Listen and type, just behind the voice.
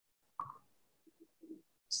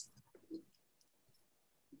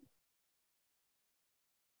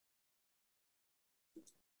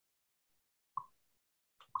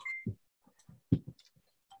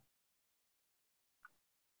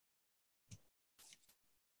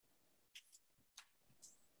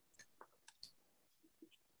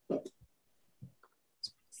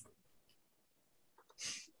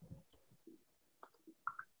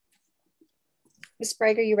Ms.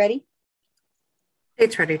 Sprague, are you ready?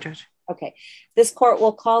 It's ready, Judge. Okay. This court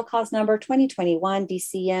will call cause number 2021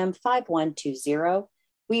 DCM 5120.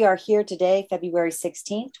 We are here today, February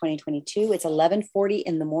 16th, 2022. It's 11:40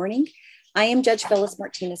 in the morning. I am Judge Phyllis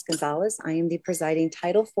Martinez Gonzalez. I am the presiding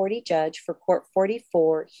Title 40 judge for Court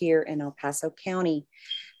 44 here in El Paso County.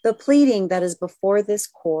 The pleading that is before this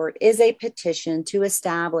court is a petition to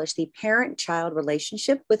establish the parent-child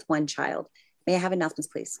relationship with one child. May I have announcements,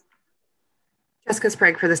 please? Jessica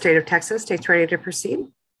Sprague for the state of Texas. State's ready to proceed.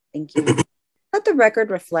 Thank you. Let the record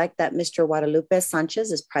reflect that Mr. Guadalupe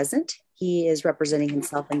Sanchez is present. He is representing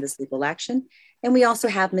himself in this legal action. And we also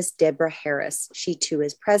have Ms. Deborah Harris. She too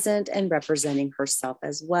is present and representing herself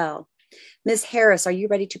as well. Ms. Harris, are you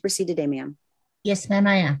ready to proceed today, ma'am? Yes, ma'am,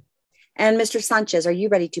 I am. And Mr. Sanchez, are you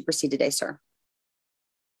ready to proceed today, sir?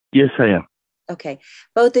 Yes, I am. Okay.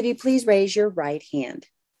 Both of you, please raise your right hand.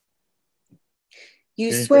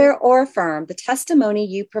 You swear or affirm the testimony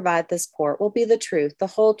you provide this court will be the truth, the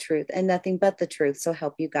whole truth, and nothing but the truth. So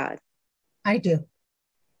help you God. I do.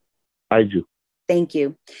 I do. Thank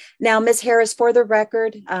you. Now, Ms. Harris, for the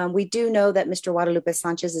record, we do know that Mr. Guadalupe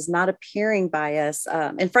Sanchez is not appearing by us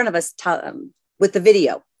in front of us with the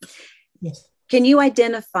video. Yes. Can you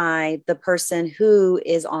identify the person who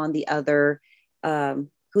is on the other,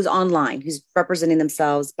 who's online, who's representing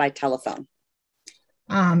themselves by telephone?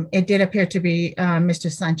 It did appear to be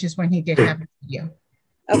Mr. Sanchez when he did have a video.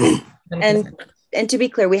 Okay. And to be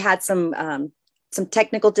clear, we had some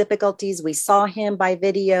technical difficulties. We saw him by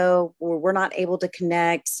video. We're not able to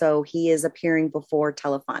connect, so he is appearing before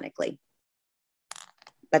telephonically.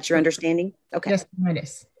 That's your understanding? Okay. Yes, it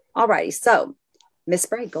is. All righty. So, Ms.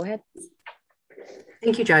 Sprague, go ahead.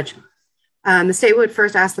 Thank you, Judge. The state would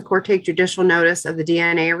first ask the court to take judicial notice of the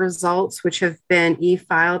DNA results, which have been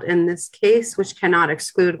e-filed in this case, which cannot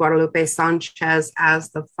exclude Guadalupe Sanchez as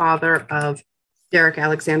the father of Derek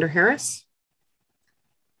Alexander Harris.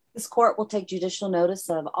 This court will take judicial notice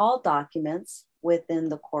of all documents within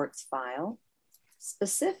the court's file,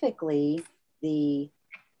 specifically the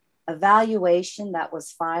evaluation that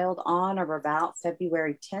was filed on or about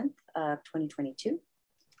February 10th of 2022.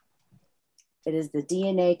 It is the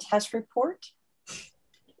DNA test report.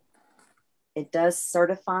 It does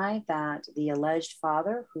certify that the alleged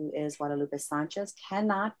father, who is Guadalupe Sanchez,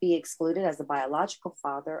 cannot be excluded as the biological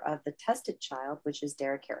father of the tested child, which is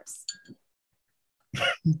Derek Harris.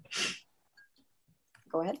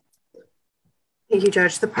 Go ahead. Thank you,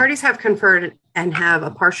 Judge. The parties have conferred and have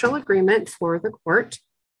a partial agreement for the court.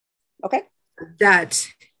 Okay. That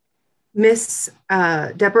Miss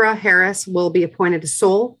Deborah Harris will be appointed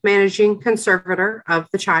sole managing conservator of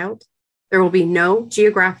the child. There will be no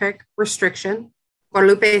geographic restriction.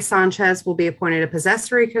 Guadalupe Sanchez will be appointed a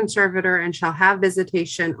possessory conservator and shall have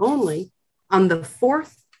visitation only on the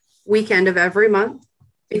fourth weekend of every month,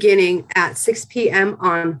 beginning at 6 p.m.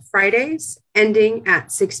 on Fridays, ending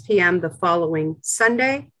at 6 p.m. the following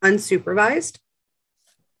Sunday, unsupervised.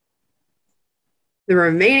 The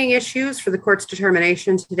remaining issues for the court's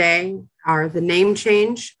determination today are the name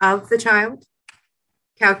change of the child,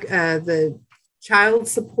 the child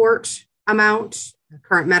support amount,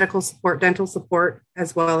 current medical support, dental support,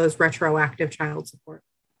 as well as retroactive child support.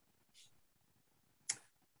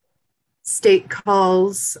 State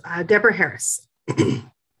calls Deborah Harris.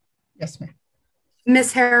 Yes, ma'am.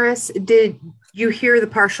 Ms. Harris, did you hear the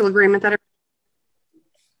partial agreement that?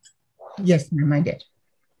 Yes, ma'am, I did.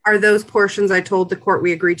 Are those portions I told the court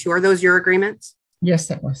we agreed to, are those your agreements? Yes,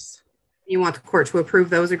 that was. You want the court to approve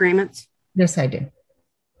those agreements? Yes, I do.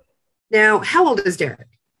 Now, how old is Derek?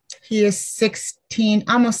 He is 16,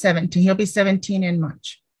 almost 17. He'll be 17 in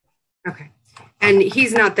March. Okay. And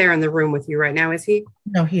he's not there in the room with you right now, is he?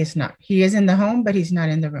 No, he is not. He is in the home, but he's not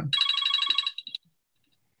in the room.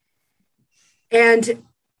 And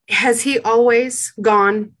has he always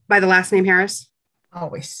gone by the last name Harris?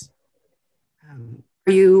 Always.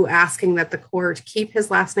 Are you asking that the court keep his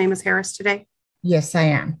last name as Harris today? Yes, I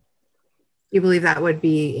am. You believe that would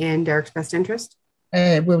be in Derek's best interest?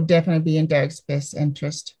 It will definitely be in Derek's best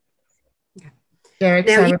interest. Okay.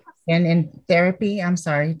 Derek's been in therapy. I'm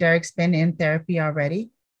sorry. Derek's been in therapy already.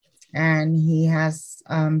 And he has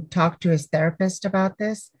talked to his therapist about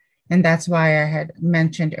this. And that's why I had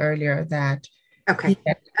mentioned earlier that. Okay.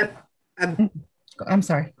 I'm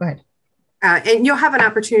sorry. Go ahead. And you'll have an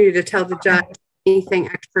opportunity to tell the judge anything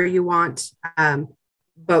extra you want.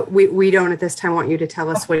 But we don't at this time want you to tell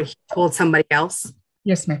us what he told somebody else.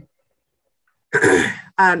 Yes, ma'am.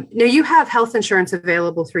 Now you have health insurance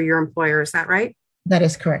available through your employer, is that right? That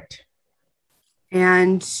is correct.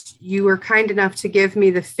 And you were kind enough to give me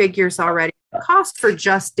the figures already. The cost for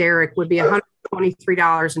just Derek would be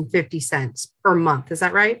 $23.50 per month. Is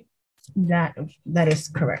that right? That is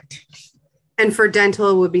correct. And for dental,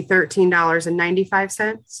 it would be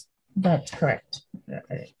 $13.95. That's correct.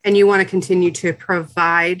 And you want to continue to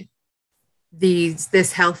provide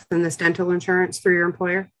this health and this dental insurance through your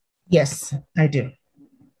employer? Yes, I do.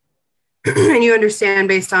 And you understand,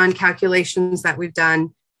 based on calculations that we've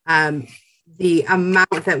done, the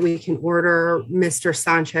amount that we can order Mr.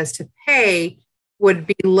 Sanchez to pay would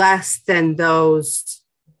be less than those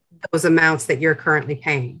amounts that you're currently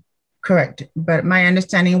paying. Correct. But my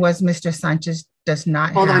understanding was Mr. Sanchez does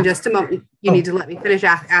not Hold on just a moment. You need to let me finish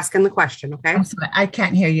asking the question, okay? I'm sorry, I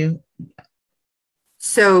can't hear you.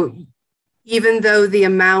 So even though the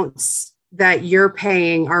amounts that you're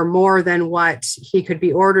paying are more than what he could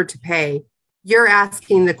be ordered to pay, you're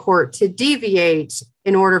asking the court to deviate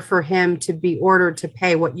in order for him to be ordered to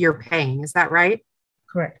pay what you're paying. Is that right?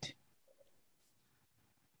 Correct.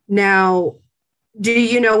 Now, do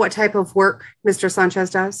you know what type of work Mr. Sanchez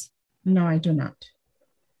does? No, I do not.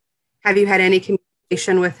 Have you had any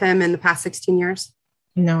communication with him in the past 16 years?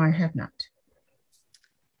 No, I have not.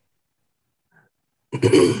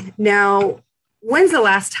 Now, when's the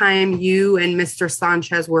last time you and Mr.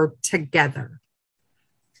 Sanchez were together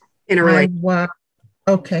in a relationship?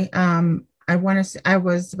 Okay. I want to say I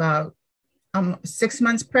was about 6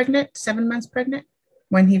 months pregnant, 7 months pregnant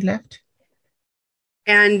when he left.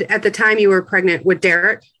 And at the time you were pregnant with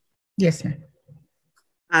Derek? Yes, ma'am.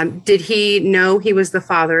 Did he know he was the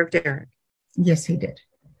father of Derek? Yes, he did.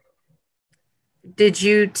 Did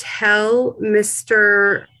you tell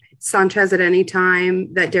Mr. Sanchez at any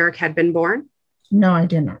time that Derek had been born? No, I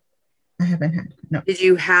did not. I haven't had. No. Did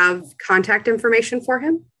you have contact information for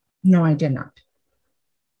him? No, I did not.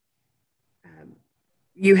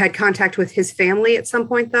 You had contact with his family at some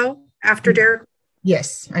point, though, after Derek?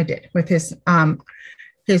 Yes, I did. With his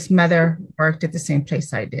mother worked at the same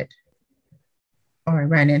place I did, or I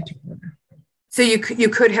ran into her. So you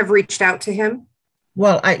could have reached out to him?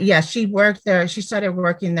 Well, yeah, she worked there. She started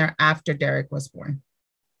working there after Derek was born.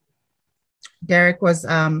 Derek was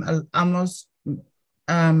almost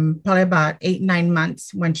probably about 8-9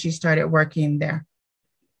 months when she started working there.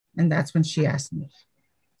 And that's when she asked me.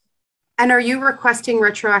 And are you requesting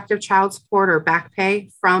retroactive child support or back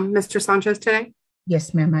pay from Mr. Sanchez today?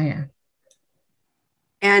 Yes, ma'am, I am.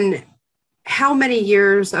 And how many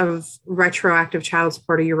years of retroactive child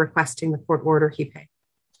support are you requesting the court order he pay?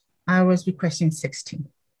 I was requesting 16.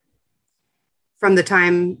 From the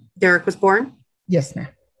time Derek was born? Yes, ma'am.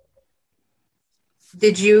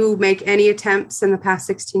 Did you make any attempts in the past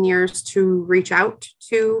 16 years to reach out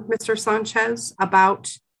to Mr. Sanchez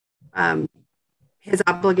about his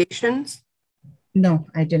obligations? No,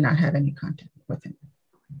 I did not have any contact with him.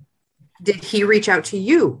 Did he reach out to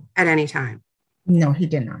you at any time? No, he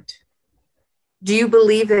did not. Do you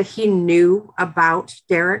believe that he knew about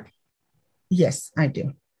Derek? Yes, I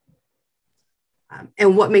do.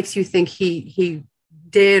 And what makes you think he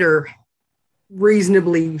did or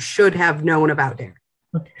reasonably should have known about Derek?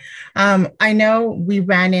 Okay. I know we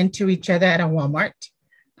ran into each other at a Walmart,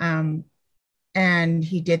 and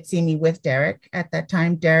he did see me with Derek. At that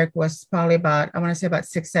time, Derek was probably about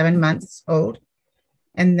 6-7 months old.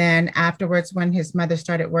 And then afterwards, when his mother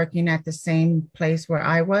started working at the same place where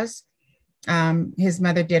I was, his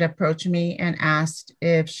mother did approach me and asked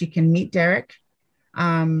if she can meet Derek.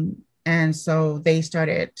 And so they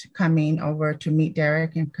started coming over to meet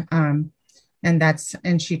Derek, and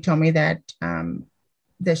she told me that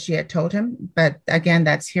that she had told him, but again,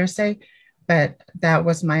 that's hearsay. But that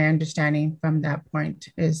was my understanding from that point,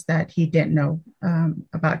 is that he didn't know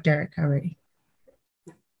about Derek already.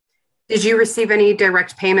 Did you receive any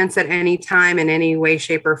direct payments at any time in any way,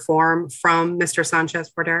 shape, or form from Mr.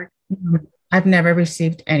 Sanchez for Derek? I've never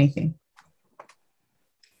received anything.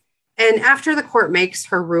 And after the court makes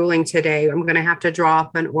her ruling today, I'm going to have to draw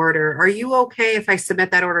up an order. Are you okay if I submit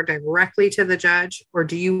that order directly to the judge, or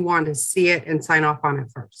do you want to see it and sign off on it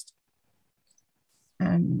first?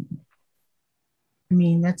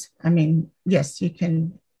 Yes, you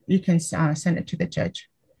can send it to the judge.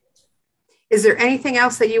 Is there anything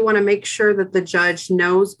else that you want to make sure that the judge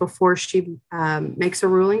knows before she makes a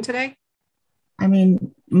ruling today?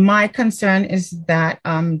 My concern is that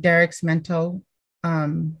Derek's mental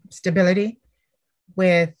stability,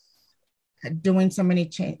 with doing so many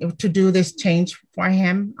to do this change for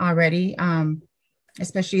him already,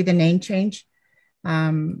 especially the name change.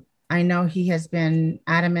 I know he has been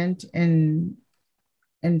adamant in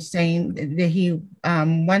saying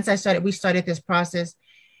that we started this process.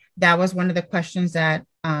 That was one of the questions that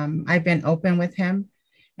I've been open with him,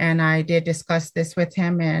 and I did discuss this with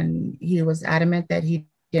him, and he was adamant that he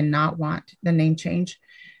did not want the name change.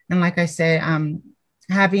 And like I said,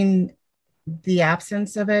 having the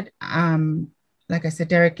absence of it, like I said,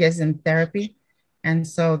 Derek is in therapy. And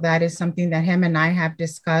so that is something that him and I have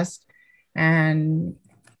discussed, and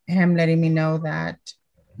him letting me know that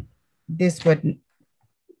this would,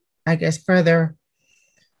 I guess, further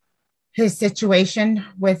his situation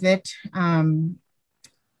with it.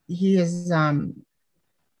 He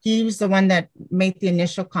was the one that made the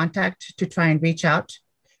initial contact to try and reach out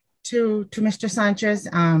to Mr. Sanchez,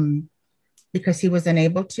 because he was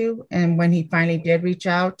unable to. And when he finally did reach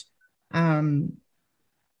out,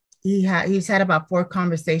 he's had about 4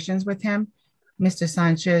 conversations with him. Mr.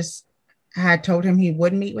 Sanchez had told him he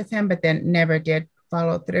would meet with him, but then never did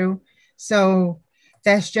follow through. So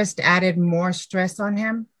that's just added more stress on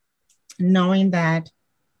him, knowing that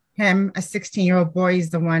him, a 16-year-old boy,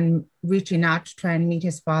 is the one reaching out to try and meet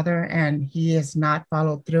his father, and he has not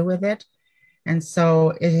followed through with it. And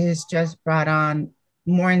so it has just brought on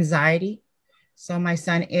more anxiety. So my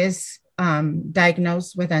son is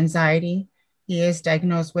diagnosed with anxiety. He is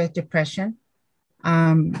diagnosed with depression.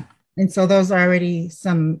 And so those are already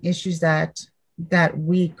some issues that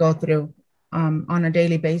we go through on a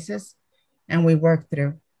daily basis, and we work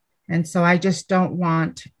through. And so I just don't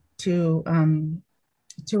want to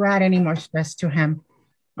add any more stress to him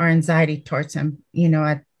or anxiety towards him,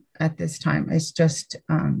 at this time. It's just,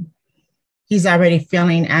 he's already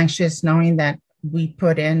feeling anxious knowing that we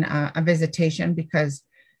put in a visitation, because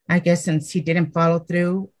I guess since he didn't follow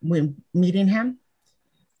through with meeting him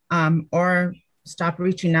or stop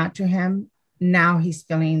reaching out to him, now he's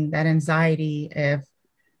feeling that anxiety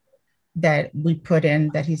that we put in,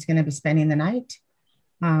 that he's going to be spending the night.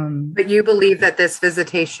 But you believe that this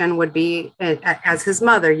visitation would be, as his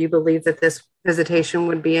mother, you believe that this visitation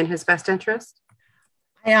would be in his best interest?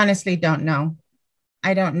 I honestly don't know.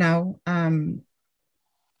 I don't know. I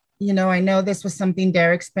know this was something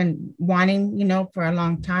Derek's been wanting, for a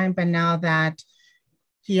long time, but now that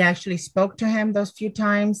he actually spoke to him those few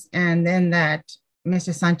times, and then that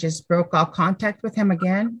Mr. Sanchez broke all contact with him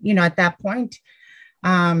again, at that point,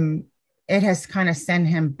 it has kind of sent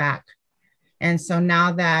him back. And so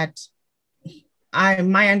now that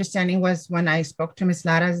my understanding was, when I spoke to Ms.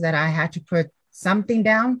 Laras, that I had to put something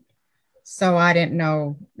down. So I didn't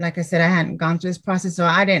know, like I said, I hadn't gone through this process, so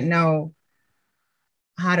I didn't know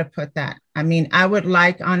how to put that. I mean, I would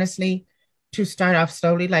like, honestly, to start off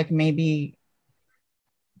slowly, like maybe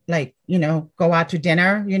go out to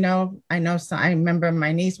dinner. I know, so I remember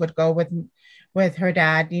my niece would go with her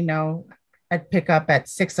dad, I'd pick up at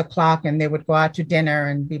 6 o'clock and they would go out to dinner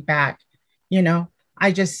and be back. I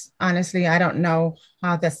just, honestly, I don't know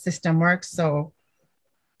how the system works. So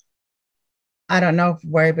I don't know if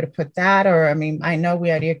we're able to put that, or, I know we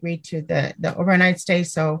already agreed to the overnight stay.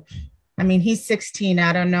 So, he's 16.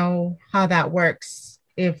 I don't know how that works.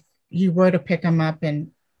 If you were to pick him up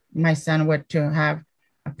and my son were to have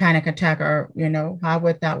a panic attack, or, how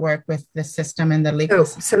would that work with the system and the legal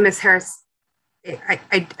system? So Ms. Harris,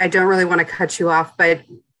 I don't really want to cut you off, but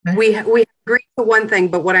we agree to one thing,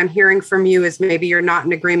 but what I'm hearing from you is maybe you're not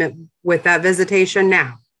in agreement with that visitation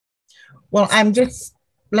now. Well, I'm just,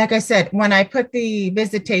 like I said, when I put the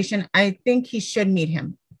visitation, I think he should meet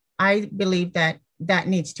him. I believe that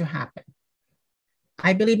needs to happen.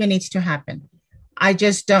 I believe it needs to happen. I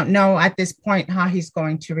just don't know at this point how he's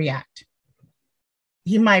going to react.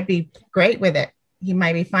 He might be great with it. He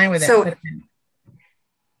might be fine with it.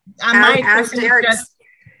 As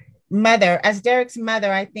Derek's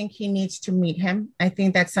mother, I think he needs to meet him. I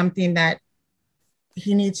think that's something that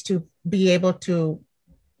he needs to be able to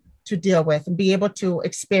deal with and be able to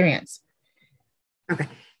experience. Okay.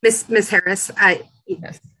 Ms. Harris,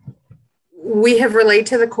 yes. We have relayed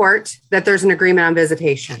to the court that there's an agreement on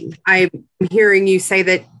visitation. I'm hearing you say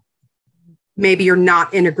that maybe you're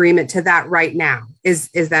not in agreement to that right now. Is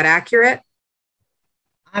that accurate?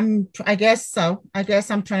 I guess so. I guess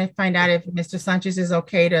I'm trying to find out if Mr. Sanchez is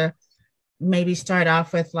okay to maybe start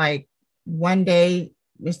off with like one day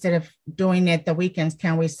instead of doing it the weekends.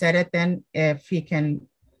 Can we set it then if he can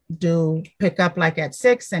pick up like at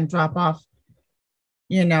 6 and drop off,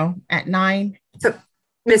 at 9? So,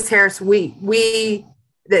 Ms. Harris, the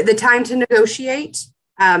time to negotiate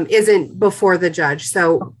isn't before the judge.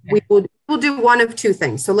 So okay. We'll do one of two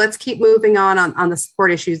things. So let's keep moving on the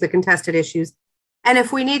support issues, the contested issues. And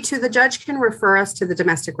if we need to, the judge can refer us to the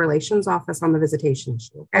domestic relations office on the visitation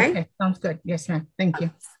issue. Okay, sounds good. Yes, ma'am. Thank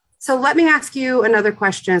you. So let me ask you another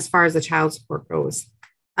question as far as the child support goes.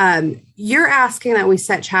 You're asking that we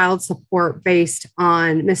set child support based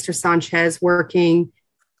on Mr. Sanchez working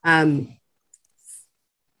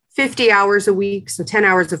 50 hours a week, so 10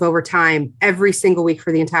 hours of overtime every single week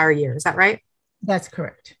for the entire year. Is that right? That's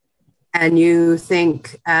correct. And you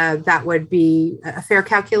think that would be a fair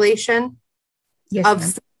calculation? Yes, of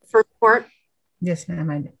ma'am. for court? Yes, ma'am.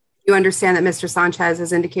 I do. You understand that Mr. Sanchez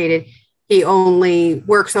has indicated he only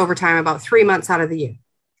works overtime about 3 months out of the year.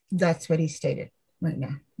 That's what he stated right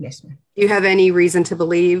now. Yes, ma'am. Do you have any reason to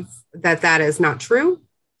believe that that is not true?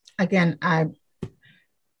 Again, I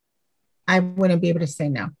wouldn't be able to say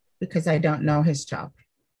no because I don't know his job.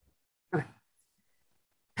 Okay.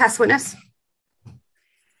 Past witness.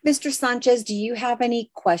 Mr. Sanchez, do you have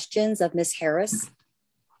any questions of Ms. Harris?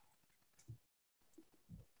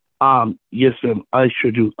 Yes, ma'am. I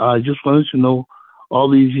sure do. I just wanted to know, all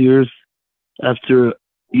these years after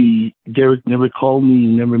Derek never called me,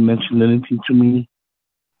 never mentioned anything to me.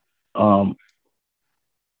 Now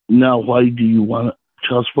why do you want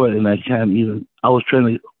child support? And I can't even. I was trying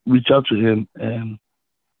to reach out to him, and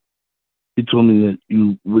he told me that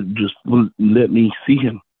you wouldn't let me see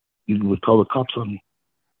him. You would call the cops on me.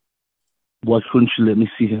 Why couldn't you let me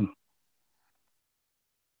see him?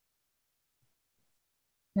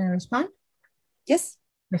 Can I respond? Yes.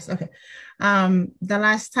 Yes, okay. The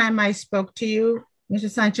last time I spoke to you, Mr.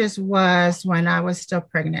 Sanchez, was when I was still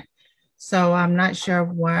pregnant. So I'm not sure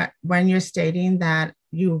when you're stating that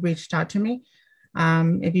you reached out to me.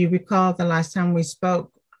 If you recall, the last time we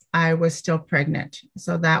spoke, I was still pregnant.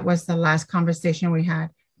 So that was the last conversation we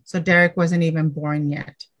had. So Derek wasn't even born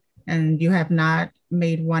yet. And you have not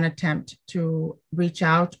made one attempt to reach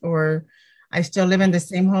out, or I still live in the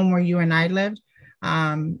same home where you and I lived.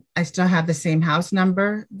 I still have the same house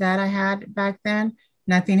number that I had back then.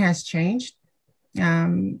 Nothing has changed.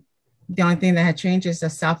 The only thing that had changed is a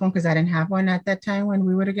cell phone because I didn't have one at that time when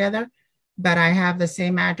we were together. But I have the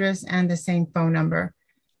same address and the same phone number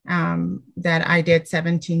that I did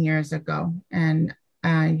 17 years ago. And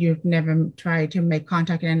you've never tried to make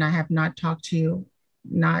contact, and I have not talked to you,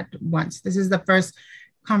 not once. This is the first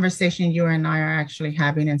conversation you and I are actually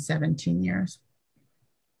having in 17 years.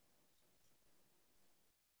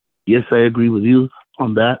 Yes, I agree with you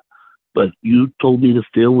on that, but you told me to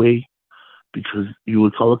stay away because you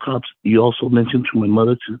would call the cops. You also mentioned to my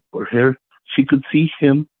mother or her, she could see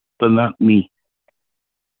him, but not me.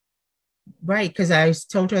 Right, because I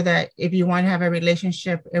told her that if you want to have a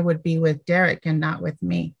relationship, it would be with Derek and not with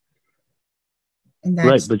me. And that's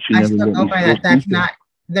right, but you never let me by that. That's not,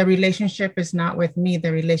 the relationship is not with me.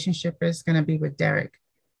 The relationship is going to be with Derek.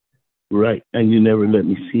 Right, and you never let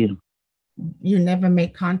me see him. You never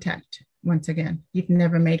made contact. Once again, you've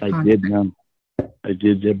never made contact. I did, ma'am. I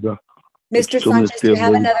did, Deborah. Mr. Sanchez,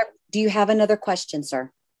 do you have another question, sir?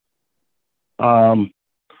 No,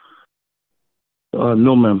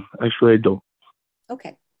 ma'am. Actually, I don't.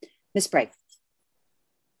 Okay. Ms. Bray.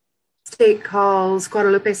 State calls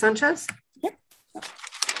Guadalupe Sanchez. Yep.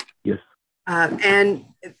 Yes. And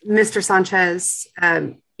Mr. Sanchez,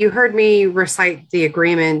 you heard me recite the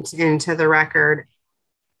agreement into the record,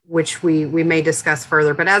 which we may discuss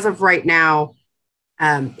further. But as of right now,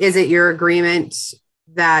 is it your agreement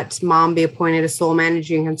that mom be appointed a sole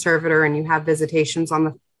managing conservator and you have visitations on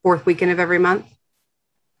the fourth weekend of every month?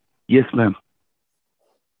 Yes, ma'am.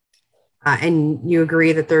 And you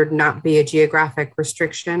agree that there not be a geographic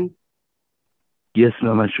restriction? Yes,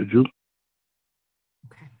 ma'am, I sure do.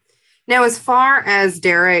 Okay. Now, as far as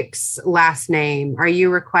Derek's last name, are you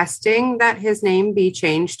requesting that his name be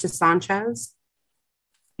changed to Sanchez?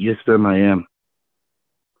 Yes, ma'am, I am.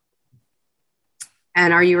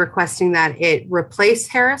 And are you requesting that it replace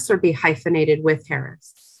Harris or be hyphenated with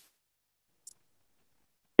Harris?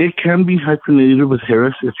 It can be hyphenated with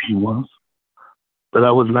Harris if he wants, but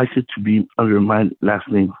I would like it to be under my last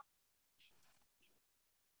name.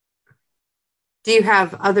 Do you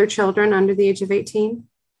have other children under the age of 18?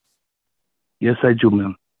 Yes, I do,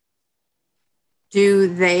 ma'am.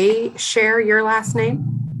 Do they share your last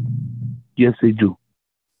name? Yes, they do.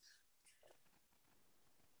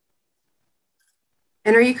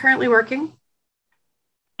 And are you currently working?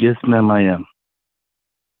 Yes, ma'am, I am.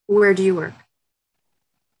 Where do you work?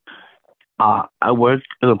 I work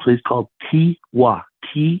in a place called Tewa,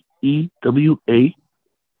 Tewa,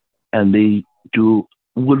 and they do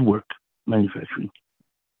woodwork manufacturing.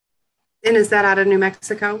 And is that out of New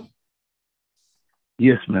Mexico?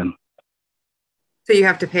 Yes, ma'am. So you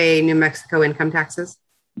have to pay New Mexico income taxes?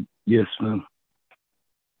 Yes, ma'am.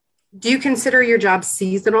 Do you consider your job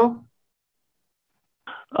seasonal?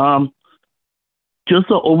 Just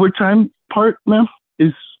the overtime part, ma'am,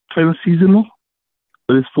 is kind of seasonal,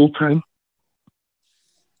 but it's full time.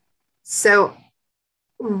 So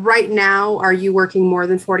right now, are you working more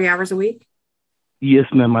than 40 hours a week? Yes,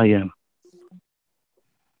 ma'am, I am.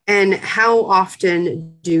 And how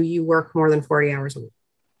often do you work more than 40 hours a week?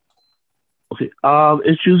 Okay.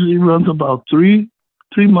 It usually runs about three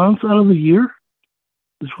months out of the year.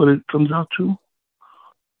 Is what it comes out to.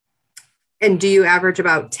 And do you average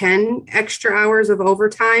about 10 extra hours of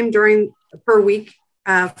overtime per week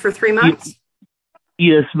for 3 months?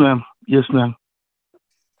 Yes, ma'am. Yes, ma'am.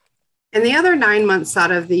 And the other 9 months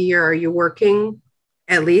out of the year, are you working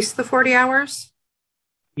at least the 40 hours?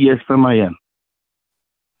 Yes, ma'am, I am.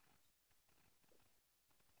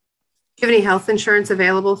 Do you have any health insurance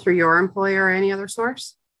available through your employer or any other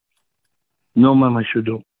source? No, ma'am, I sure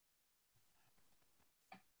don't.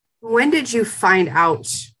 When did you find out,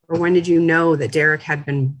 or when did you know that Derek had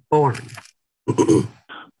been born?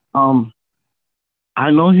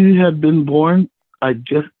 I know he had been born. I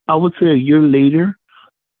would say a year later,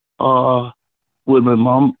 when my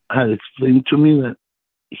mom had explained to me that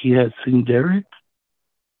he had seen Derek.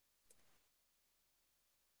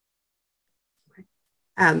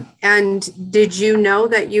 And did you know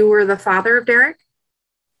that you were the father of Derek?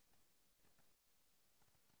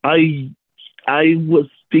 I was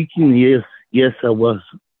thinking yes, I was,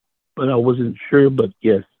 but I wasn't sure. But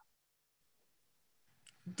yes.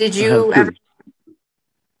 Did you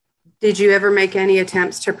ever make any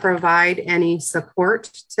attempts to provide any support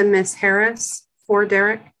to Miss Harris for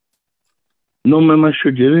Derek? No, ma'am, I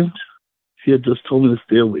sure didn't. She had just told me to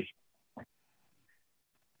stay away.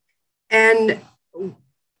 And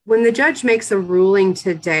when the judge makes a ruling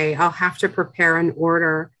today, I'll have to prepare an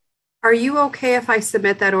order. Are you okay if I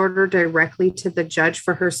submit that order directly to the judge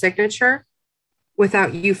for her signature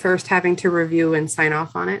without you first having to review and sign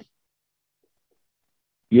off on it?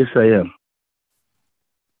 Yes, I am.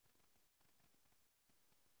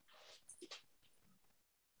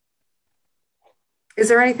 Is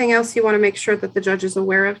there anything else you want to make sure that the judge is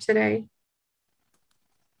aware of today?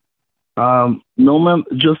 No, ma'am.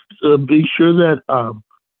 Just be sure that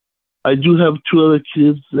I do have 2 other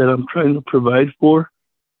kids that I'm trying to provide for.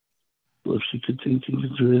 So if she could take into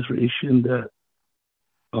consideration that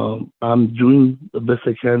I'm doing the best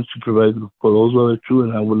I can to provide for those other 2,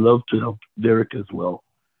 and I would love to help Derek as well.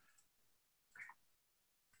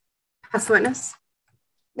 Past witness.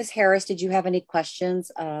 Ms. Harris, did you have any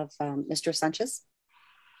questions of Mr. Sanchez?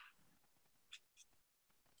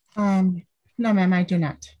 No, ma'am, I do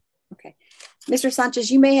not. Okay. Mr.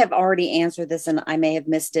 Sanchez, you may have already answered this and I may have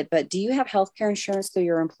missed it, but do you have health care insurance through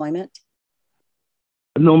your employment?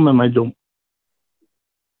 No, ma'am, I don't.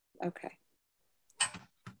 Okay.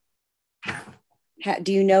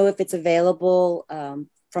 Do you know if it's available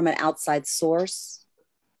from an outside source?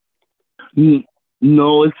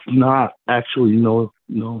 No, it's not. Actually, no.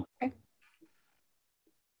 Okay.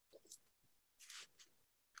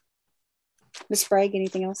 Ms. Sprague,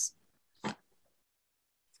 anything else?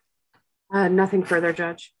 Nothing further,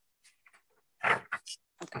 Judge.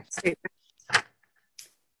 Okay.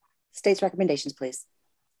 State's recommendations, please.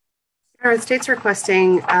 All right, state's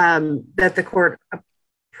requesting that the court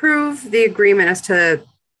approve the agreement as to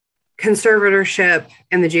conservatorship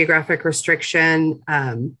and the geographic restriction,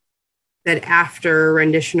 that after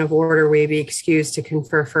rendition of order, we be excused to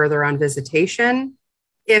confer further on visitation.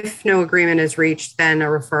 If no agreement is reached, then a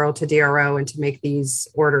referral to DRO and to make these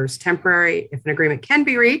orders temporary. If an agreement can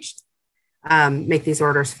be reached, make these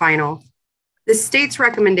orders final. The state's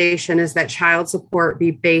recommendation is that child support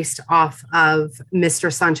be based off of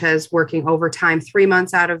Mr. Sanchez working overtime 3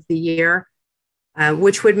 months out of the year,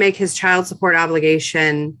 which would make his child support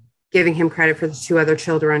obligation, giving him credit for the 2 other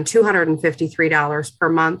children, $253 per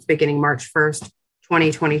month beginning March 1st,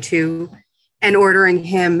 2022, and ordering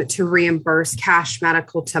him to reimburse cash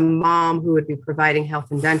medical to mom, who would be providing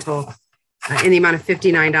health and dental, in the amount of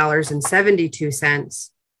 $59.72,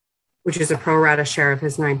 which is a pro rata share of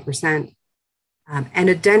his 9%, and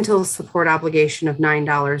a dental support obligation of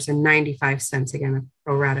 $9.95, again, a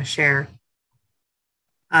pro rata share.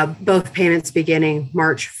 Both payments beginning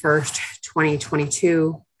March 1st,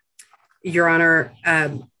 2022. Your Honor,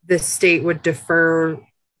 the state would defer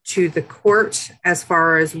to the court as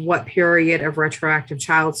far as what period of retroactive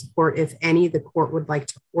child support, if any, the court would like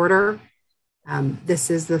to order. This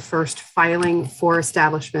is the first filing for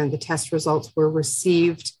establishment. The test results were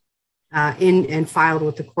received and filed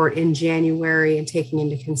with the court in January, and taking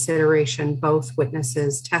into consideration both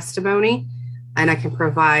witnesses' testimony. And I can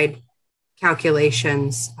provide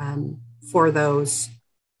calculations for those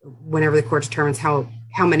whenever the court determines how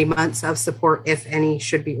many months of support, if any,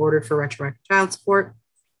 should be ordered for retroactive child support.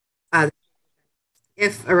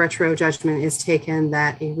 If a retro judgment is taken,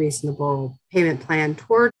 that a reasonable payment plan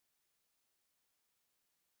toward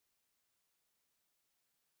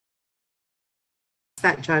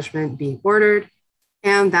that judgment be ordered.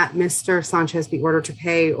 and that Mr. Sanchez be ordered to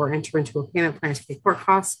pay or enter into a payment plan to pay court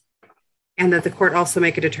costs, and that the court also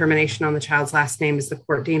make a determination on the child's last name as the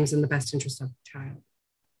court deems in the best interest of the child.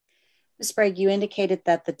 Ms. Sprague, you indicated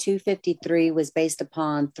that the 253 was based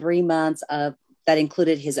upon 3 months of that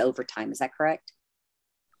included his overtime. Is that correct?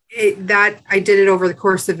 That I did it over the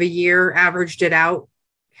course of a year, averaged it out,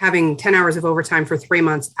 having 10 hours of overtime for 3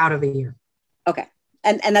 months out of a year. Okay.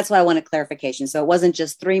 And that's why I wanted clarification. So it wasn't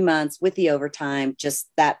just 3 months with the overtime, just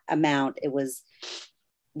that amount. It was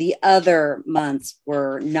the other months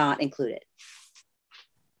were not included.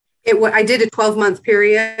 I did a 12-month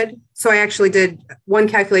period. So I actually did one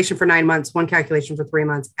calculation for 9 months, one calculation for 3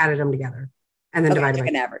 months, added them together, and then divided by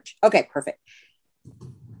an average. Okay, perfect.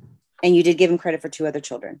 And you did give him credit for 2 other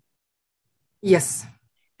children? Yes.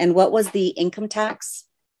 And what was the income tax,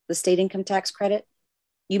 the state income tax credit?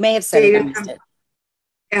 You may have said it, I missed it.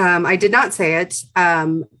 I did not say it.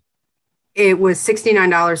 It was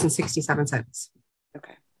 $69.67.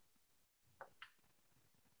 Okay.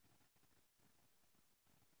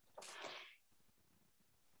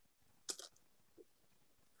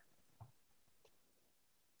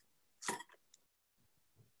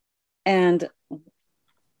 And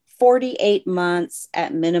 48 months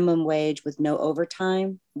at minimum wage with no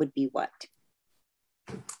overtime would be what?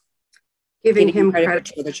 Giving him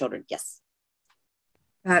credit for the children. Yes.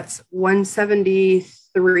 That's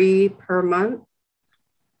 $173 per month.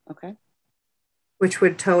 Okay. Which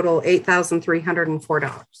would total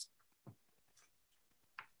 $8,304.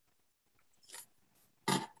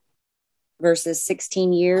 Versus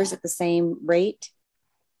 16 years at the same rate.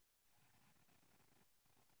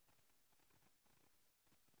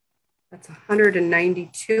 That's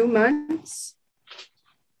 192 months,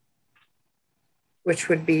 which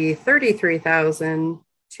would be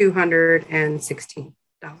 $33,216.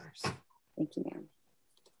 Thank you, ma'am.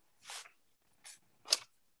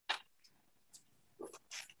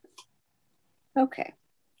 Okay.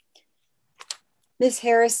 Ms.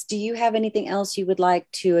 Harris, do you have anything else you would like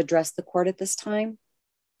to address the court at this time?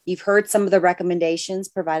 You've heard some of the recommendations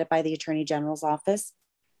provided by the Attorney General's office.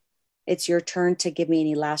 It's your turn to give me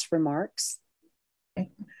any last remarks.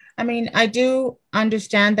 I mean, I do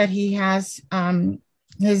understand that he has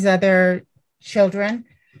his other children.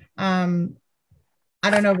 I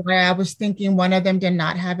don't know why I was thinking one of them did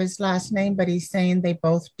not have his last name, but he's saying they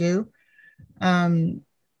both do.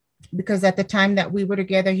 Because at the time that we were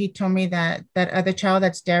together, he told me that that other child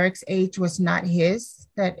that's Derek's age was not his,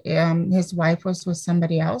 that his wife was with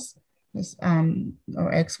somebody else, his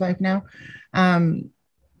or ex-wife now.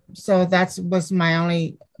 So that was my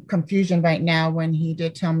only confusion right now when he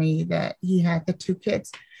did tell me that he had the 2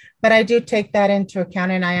 kids. But I do take that into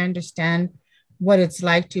account, and I understand what it's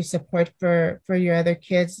like to support for your other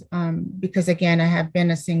kids. Because again, I have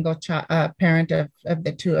been a single parent of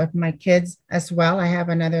the 2 of my kids as well. I have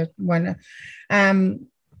another one.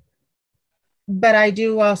 But I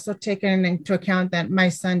do also take into account that my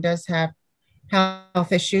son does have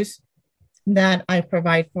health issues that I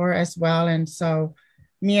provide for as well. And so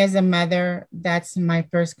me as a mother, that's my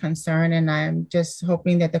first concern. And I'm just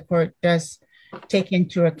hoping that the court does take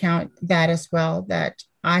into account that as well, that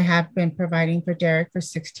I have been providing for Derek for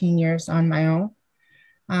 16 years on my own.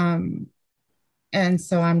 And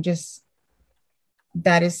so I'm just,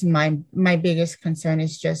 that is my biggest concern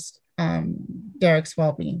is just Derek's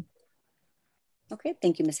well-being. Okay,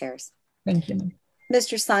 thank you, Ms. Harris. Thank you.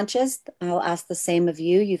 Mr. Sanchez, I'll ask the same of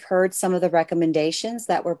you. You've heard some of the recommendations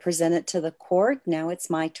that were presented to the court. Now it's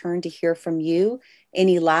my turn to hear from you.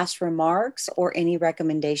 Any last remarks or any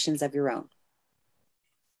recommendations of your own?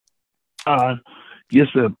 Yes,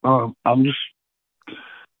 sir. I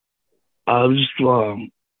just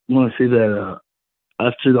want to say that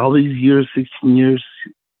after all these years, 16 years,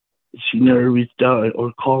 she never reached out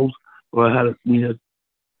or called, or I had to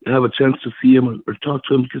have a chance to see him or talk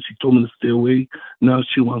to him because she told me to stay away. Now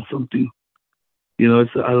she wants something. I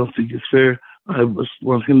don't think it's fair. I just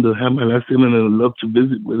want him to have my last name, and I'd love to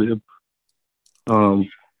visit with him.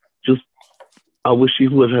 I wish he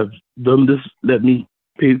would have done this, let me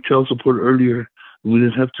pay child support earlier. We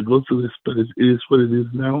didn't have to go through this, but it is what it is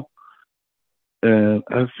now. And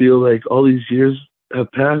I feel like all these years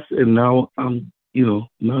have passed, and now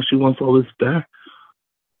now she wants all this back.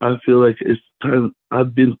 I feel like it's time. I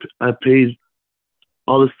paid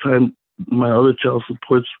all this time my other child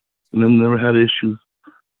supports, and I've never had issues.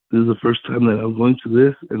 This is the first time that I'm going to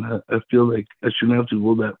this, and I feel like I shouldn't have to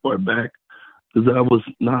go that far back because I was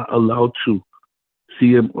not allowed to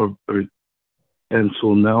see him and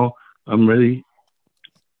so now I'm ready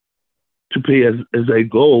to pay as I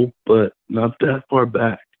go, but not that far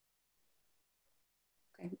back.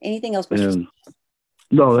 Okay. Anything else, Mr.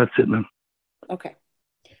 No, that's it, ma'am. Okay.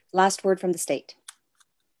 Last word from the state.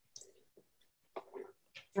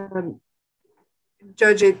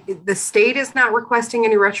 Judge, the state is not requesting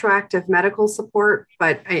any retroactive medical support,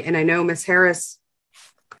 but I know Ms. Harris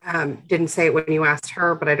didn't say it when you asked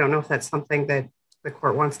her, but I don't know if that's something that the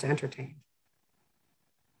court wants to entertain,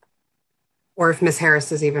 or if Ms.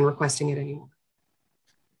 Harris is even requesting it anymore.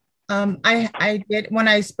 I did, when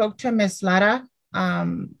I spoke to Ms. Lara,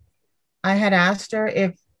 I had asked her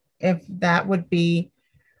if that would be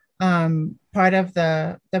part of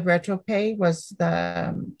the retro pay, was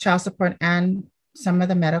the child support and some of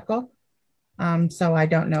the medical. So I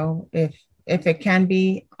don't know if it can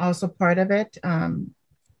be also part of it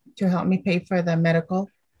to help me pay for the medical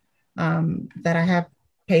that I have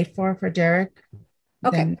paid for Derek.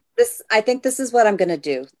 Okay, I think this is what I'm going to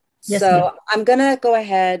do. Yes, so ma'am. I'm going to go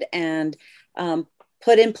ahead and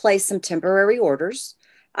put in place some temporary orders.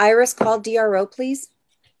 Iris, call DRO, please.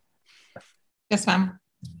 Yes, ma'am.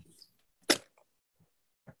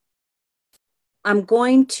 I'm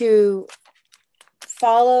going to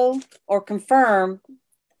follow or confirm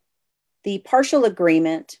the partial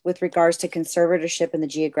agreement with regards to conservatorship and the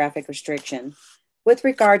geographic restriction. With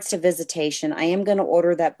regards to visitation, I am going to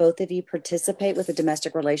order that both of you participate with the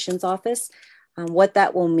domestic relations office. What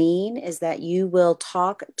that will mean is that you will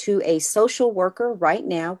talk to a social worker right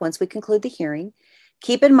now once we conclude the hearing.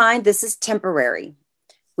 Keep in mind, this is temporary.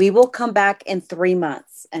 We will come back in 3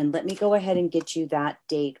 months, and let me go ahead and get you that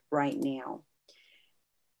date right now.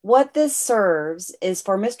 What this serves is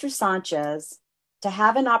for Mr. Sanchez to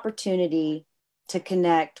have an opportunity to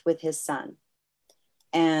connect with his son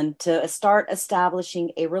and to start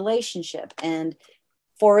establishing a relationship, and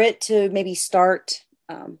for it to maybe start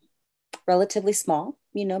relatively small,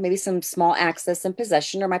 maybe some small access and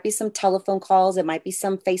possession. There might be some telephone calls. It might be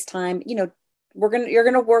some FaceTime. You're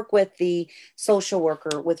going to work with the social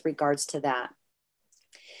worker with regards to that.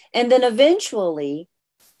 And then eventually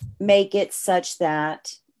make it such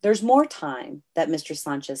that there's more time that Mr.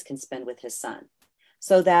 Sanchez can spend with his son,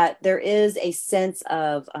 so that there is a sense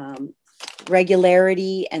of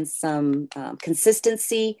regularity and some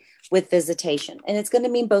consistency with visitation. And it's going to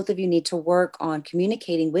mean both of you need to work on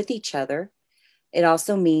communicating with each other. It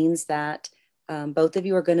also means that both of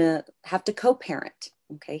you are going to have to co-parent.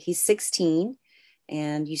 Okay, he's 16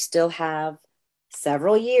 and you still have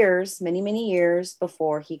several years, many, many years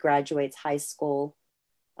before he graduates high school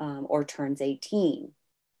or turns 18.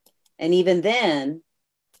 And even then,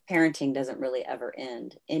 parenting doesn't really ever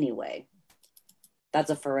end anyway. That's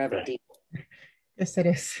a forever deal. Yes, it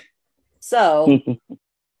is. So,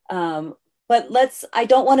 but I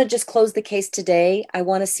don't want to just close the case today. I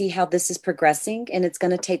want to see how this is progressing, and it's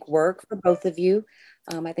going to take work for both of you.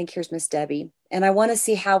 I think here's Miss Debbie, and I want to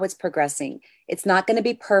see how it's progressing. It's not going to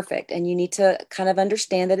be perfect, and you need to kind of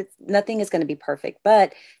understand that nothing is going to be perfect,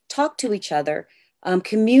 but talk to each other,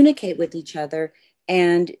 communicate with each other,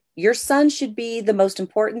 and your son should be the most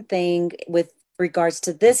important thing with regards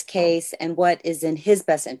to this case and what is in his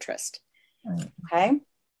best interest. Okay?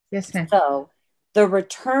 Yes, ma'am. So the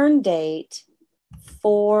return date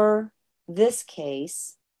for this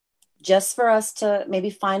case, just for us to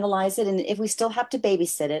maybe finalize it, and if we still have to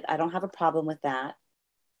babysit it, I don't have a problem with that.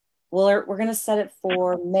 We're going to set it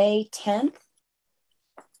for May 10th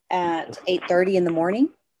at 8:30 in the morning.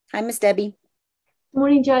 Hi, Miss Debbie. Good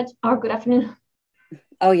morning, Judge. Or good afternoon.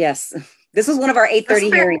 Oh, yes. This is one of our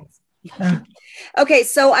 8:30 hearings. Okay,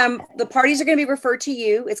 so the parties are going to be referred to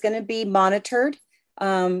you. It's going to be monitored.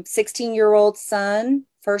 16-year-old son,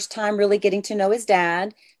 first time really getting to know his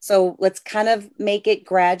dad. So let's kind of make it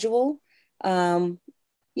gradual. Kind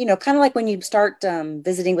of like when you start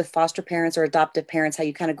visiting with foster parents or adoptive parents, how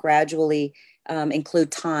you kind of gradually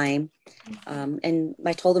include time. And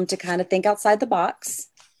I told them to kind of think outside the box,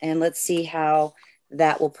 and let's see how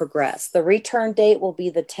that will progress. The return date will be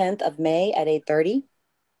the 10th of May at 8:30.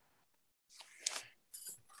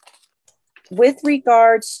 With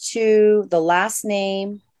regards to the last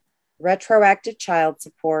name, retroactive child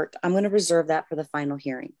support, I'm going to reserve that for the final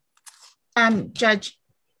hearing. Judge,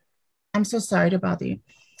 I'm so sorry to bother you.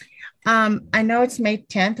 I know it's May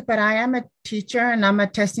 10th, but I am a teacher and I'm a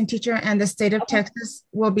testing teacher, and the state of Texas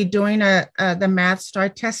will be doing the math STAR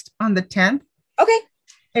test on the 10th. Okay.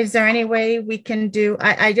 Is there any way we can do,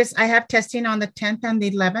 I have testing on the 10th and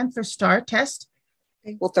the 11th for STAR test.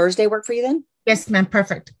 Okay. Will Thursday work for you then? Yes, ma'am.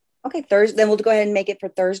 Perfect. Okay, Thursday. Then we'll go ahead and make it for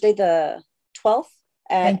Thursday, the 12th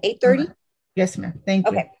at 8:30. Yes, ma'am. Thank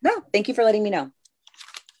you. Okay. No, thank you for letting me know.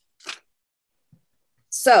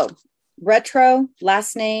 So retro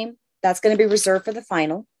last name, that's going to be reserved for the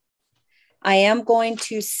final. I am going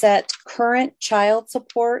to set current child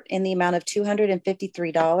support in the amount of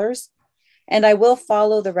 $253. And I will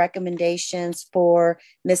follow the recommendations for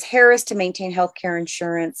Ms. Harris to maintain healthcare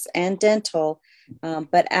insurance and dental,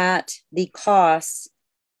 but at the costs,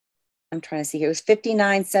 I'm trying to see here, it was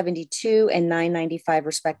 $59.72 and $9.95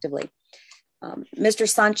 respectively. Mr.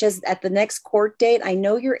 Sanchez, at the next court date, I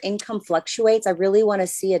know your income fluctuates. I really want to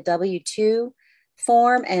see a W-2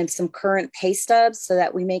 form and some current pay stubs so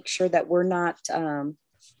that we make sure that we're not,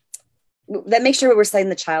 that makes sure we're setting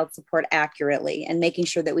the child support accurately and making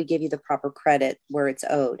sure that we give you the proper credit where it's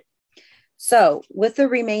owed. So with the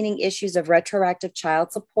remaining issues of retroactive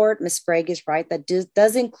child support, Ms. Sprague is right. That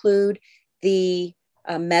does include the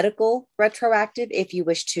medical retroactive. If you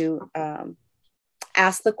wish to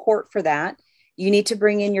ask the court for that, you need to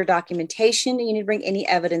bring in your documentation and you need to bring any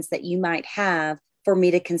evidence that you might have for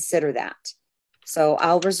me to consider that. So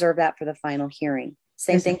I'll reserve that for the final hearing.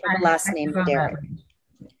 Same thing for the last name, Derek.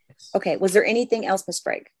 Okay, was there anything else, Ms.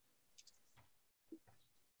 Sprague?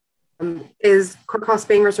 Is court cost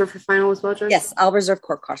being reserved for final as well, Judge? Yes, I'll reserve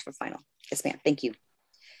court cost for final. Yes, ma'am. Thank you.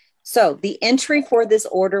 So the entry for this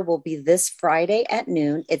order will be this Friday at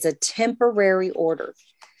noon. It's a temporary order.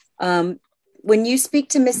 When you speak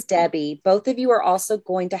to Miss Debbie, both of you are also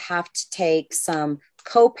going to have to take some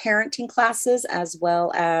co-parenting classes as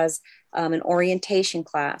well as an orientation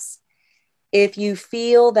class. If you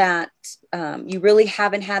feel that you really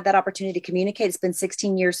haven't had that opportunity to communicate, it's been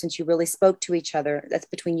 16 years since you really spoke to each other. That's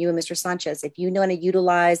between you and Mr. Sanchez. If you want to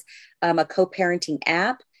utilize a co-parenting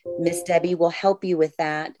app, Miss Debbie will help you with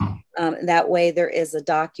that. That way there is a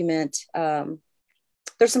document.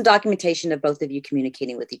 There's some documentation of both of you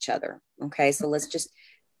communicating with each other. Okay, so let's just,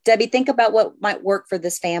 Debbie, think about what might work for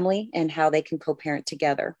this family and how they can co-parent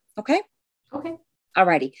together. Okay? Okay. All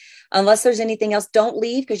righty. Unless there's anything else, don't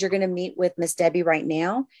leave because you're going to meet with Miss Debbie right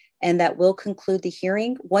now, and that will conclude the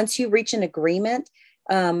hearing. Once you reach an agreement,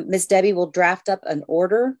 Miss Debbie will draft up an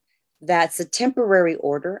order that's a temporary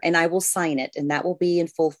order, and I will sign it, and that will be in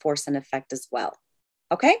full force and effect as well.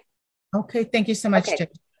 Okay? Okay. Thank you so much, Okay. Judge.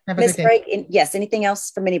 Have a Ms. good day. Sprague, yes, anything else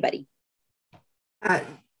from anybody?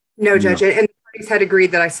 No, Judge. And the parties had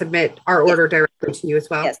agreed that I submit our order directly to you as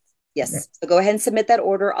well. Yes. Yes. So go ahead and submit that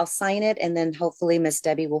order. I'll sign it. And then hopefully Miss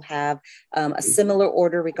Debbie will have a similar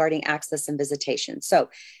order regarding access and visitation. So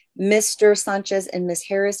Mr. Sanchez and Miss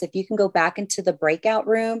Harris, if you can go back into the breakout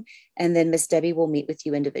room, and then Miss Debbie will meet with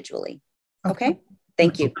you individually. Okay.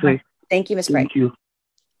 Thank you. Okay. Thank you, Miss Sprague. Thank you.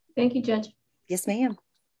 Thank you, Judge. Yes, ma'am.